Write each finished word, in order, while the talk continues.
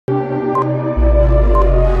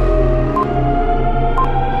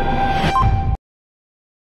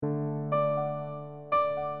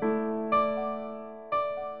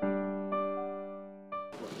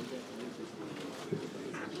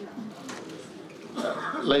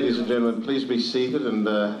Ladies and gentlemen, please be seated and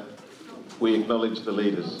we acknowledge the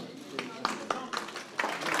leaders.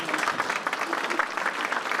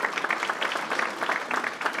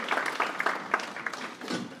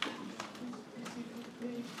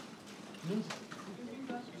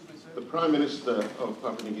 The Prime Minister of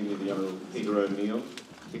Papua New Guinea, the Honourable Peter O'Neill,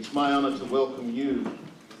 it's my honour to welcome you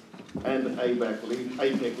and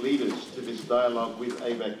APEC leaders to this dialogue with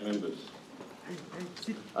ABAC members.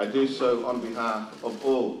 I do so on behalf of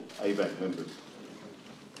all ABAC members.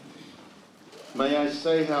 May I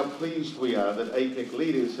say how pleased we are that APEC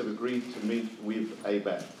leaders have agreed to meet with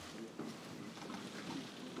ABAC.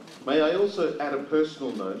 May I also add a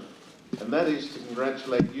personal note, and that is to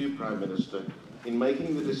congratulate you, Prime Minister, in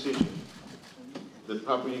making the decision that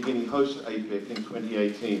Papua New Guinea host APEC in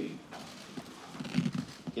 2018.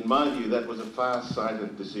 In my view, that was a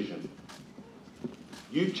far-sighted decision.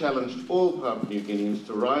 You challenged all Papua New Guineans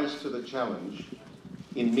to rise to the challenge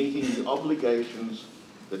in meeting the obligations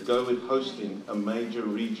that go with hosting a major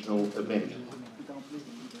regional event.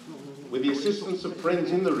 With the assistance of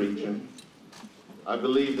friends in the region, I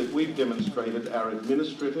believe that we've demonstrated our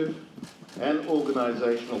administrative and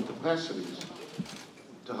organisational capacities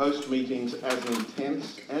to host meetings as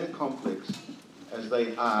intense and complex as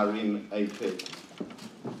they are in APEC.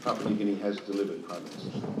 Papua New Guinea has delivered, Prime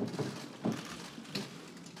Minister.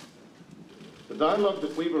 The dialogue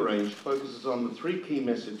that we've arranged focuses on the three key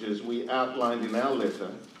messages we outlined in our letter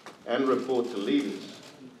and report to leaders,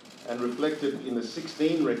 and reflected in the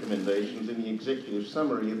 16 recommendations in the executive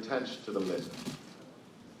summary attached to the letter.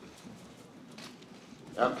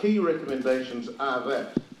 Our key recommendations are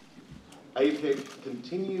that APEC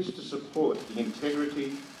continues to support the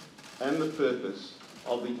integrity and the purpose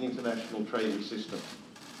of the international trading system,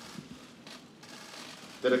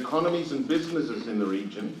 that economies and businesses in the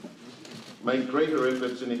region make greater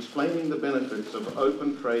efforts in explaining the benefits of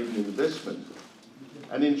open trade and investment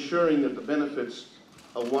and ensuring that the benefits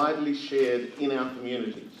are widely shared in our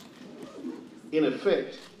communities, in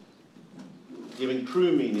effect, giving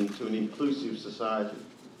true meaning to an inclusive society.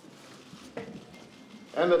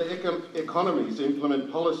 And that economies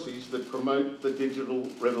implement policies that promote the digital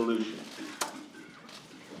revolution,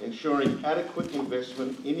 ensuring adequate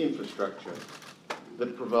investment in infrastructure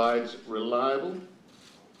that provides reliable,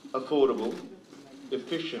 affordable,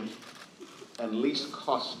 efficient and least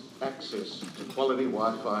cost access to quality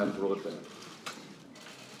Wi-Fi and broadband.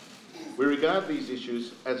 We regard these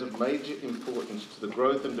issues as of major importance to the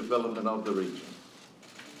growth and development of the region.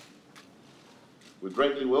 We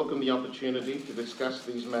greatly welcome the opportunity to discuss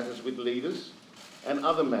these matters with leaders and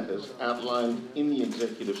other matters outlined in the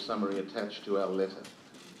executive summary attached to our letter.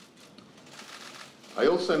 I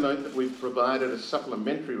also note that we've provided a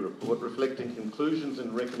supplementary report reflecting conclusions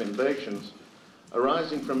and recommendations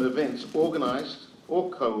arising from events organised or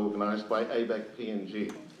co-organised by ABAC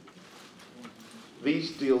PNG.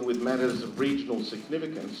 These deal with matters of regional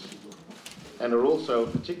significance and are also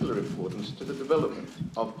of particular importance to the development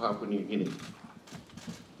of Papua New Guinea.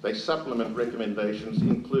 They supplement recommendations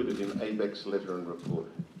included in ABAC's letter and report.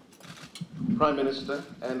 Prime Minister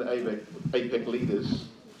and APEC leaders,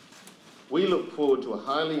 we look forward to a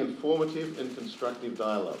highly informative and constructive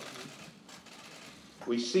dialogue.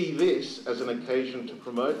 We see this as an occasion to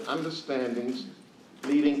promote understandings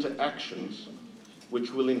leading to actions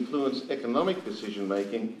which will influence economic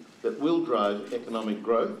decision-making that will drive economic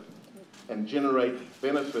growth and generate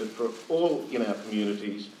benefit for all in our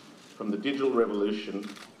communities from the digital revolution,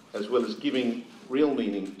 as well as giving real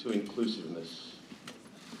meaning to inclusiveness.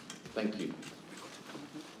 Thank you.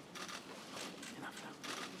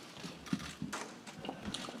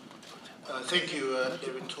 Thank you,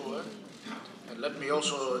 David Toua. And let me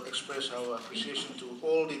also express our appreciation to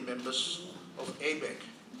all the members of ABAC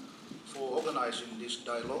for organizing this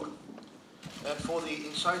dialogue and for the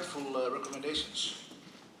insightful recommendations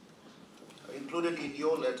included in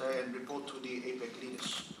your letter and report to the ABAC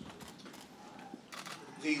leaders.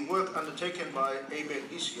 The work undertaken by ABAC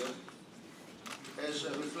this year, as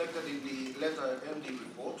reflected in the letter and the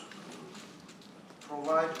report,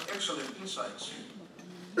 provide excellent insights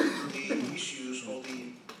into the issues or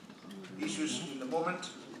the issues in the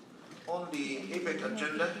moment on the APEC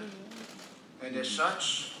agenda, and as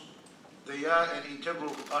such, they are an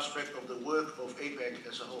integral aspect of the work of APEC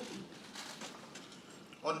as a whole.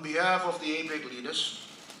 On behalf of the APEC leaders,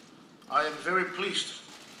 I am very pleased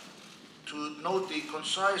to note the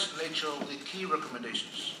concise nature of the key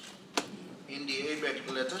recommendations in the APEC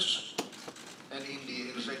letters and in the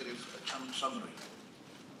executive summary.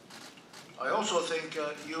 I also thank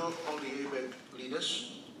you, all the ABAC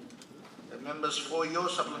leaders and members, for your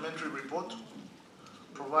supplementary report,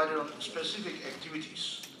 provided on specific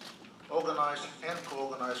activities organized and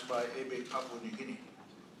co-organized by ABAC Papua New Guinea.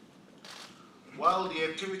 While the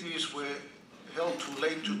activities were held too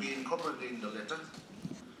late to be incorporated in the letter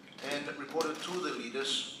and reported to the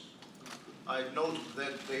leaders, I note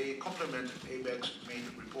that they complement ABAC's main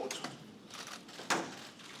report.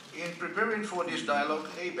 In preparing for this dialogue,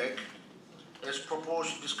 ABAC has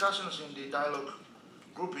proposed discussions in the dialogue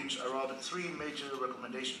groupings around three major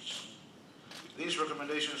recommendations. These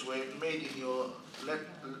recommendations were made in your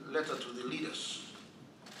letter to the leaders.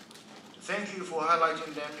 Thank you for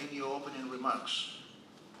highlighting them in your opening remarks.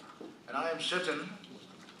 And I am certain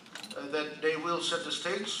that they will set the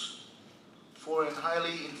stage for a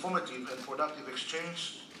highly informative and productive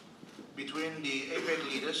exchange between the APEC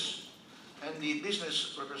leaders and the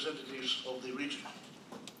business representatives of the region.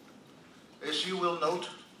 As you will note,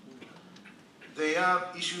 they are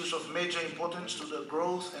issues of major importance to the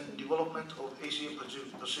growth and development of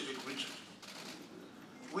Asia-Pacific region,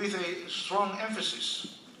 with a strong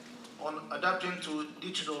emphasis on adapting to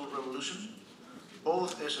digital revolution,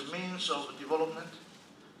 both as a means of development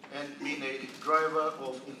and being a driver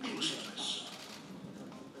of inclusiveness.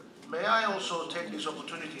 May I also take this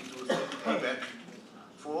opportunity to thank ABAC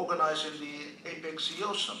for organizing the APEC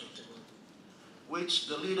CEO Summit, which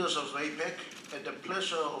the leaders of APEC had the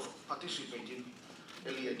pleasure of participating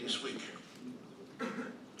earlier this week.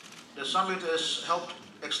 The summit has helped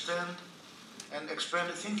extend and expand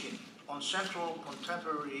thinking on central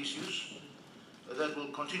contemporary issues that will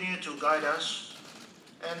continue to guide us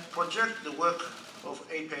and project the work of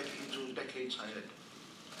APEC into decades ahead.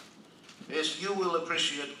 As you will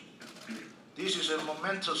appreciate, this is a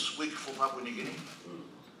momentous week for Papua New Guinea.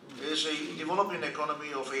 As a developing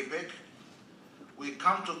economy of APEC, we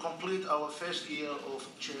come to complete our first year of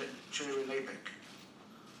chairing APEC.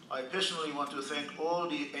 I personally want to thank all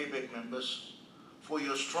the APEC members for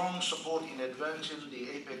your strong support in advancing the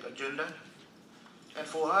APEC agenda and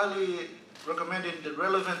for highly recommending the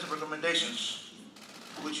relevant recommendations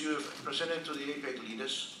which you have presented to the APEC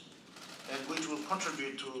leaders and which will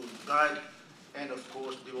contribute to guide and, of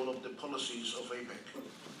course, develop the policies of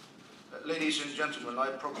APEC. Ladies and gentlemen,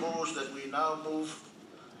 I propose that we now move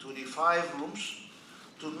to the 5 rooms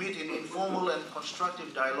to meet in informal and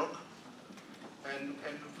constructive dialogue and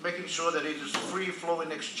making sure that it is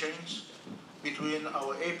free-flowing exchange between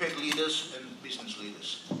our APEC leaders and business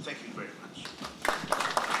leaders. Thank you very much.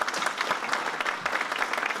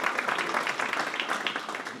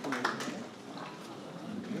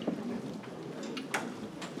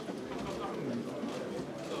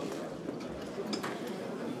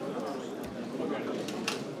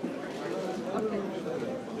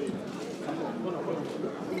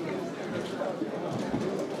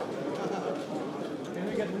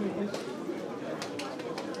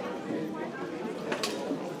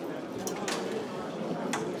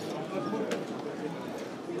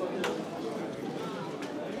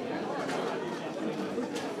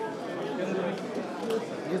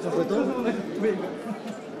 ¿Eso fue todo? No,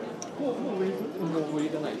上行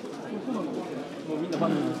かない。もうみんなバ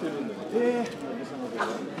ンドしてるんで。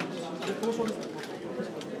交渉ですか？